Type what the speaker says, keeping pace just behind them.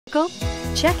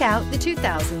Check out the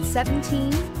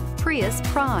 2017 Prius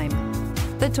Prime.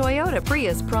 The Toyota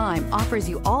Prius Prime offers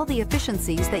you all the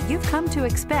efficiencies that you've come to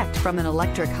expect from an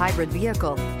electric hybrid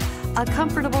vehicle. A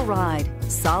comfortable ride,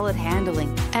 solid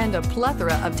handling, and a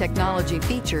plethora of technology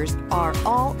features are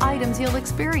all items you'll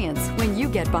experience when you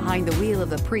get behind the wheel of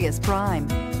the Prius Prime,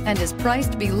 and is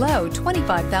priced below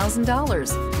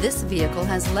 $25,000. This vehicle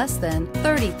has less than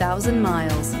 30,000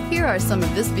 miles. Here are some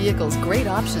of this vehicle's great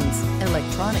options: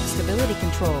 electronic stability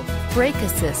control, brake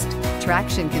assist,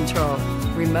 traction control,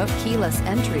 remote keyless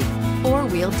entry,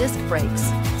 four-wheel disc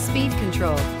brakes, speed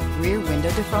control, rear window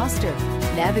defroster,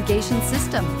 navigation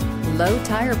system, low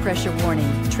tire pressure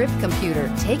warning, trip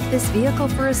computer. Take this vehicle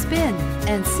for a spin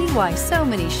and see why so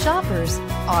many shoppers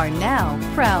are now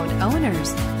proud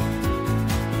owners.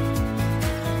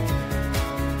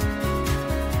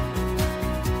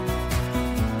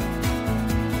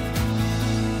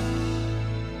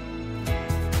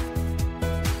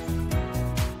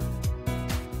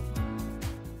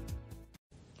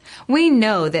 We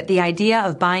know that the idea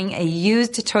of buying a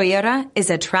used Toyota is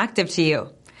attractive to you.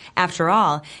 After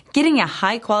all, getting a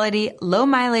high-quality,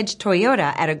 low-mileage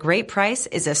Toyota at a great price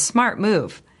is a smart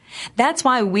move. That's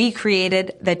why we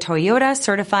created the Toyota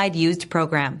Certified Used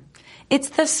Program.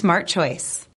 It's the smart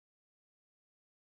choice.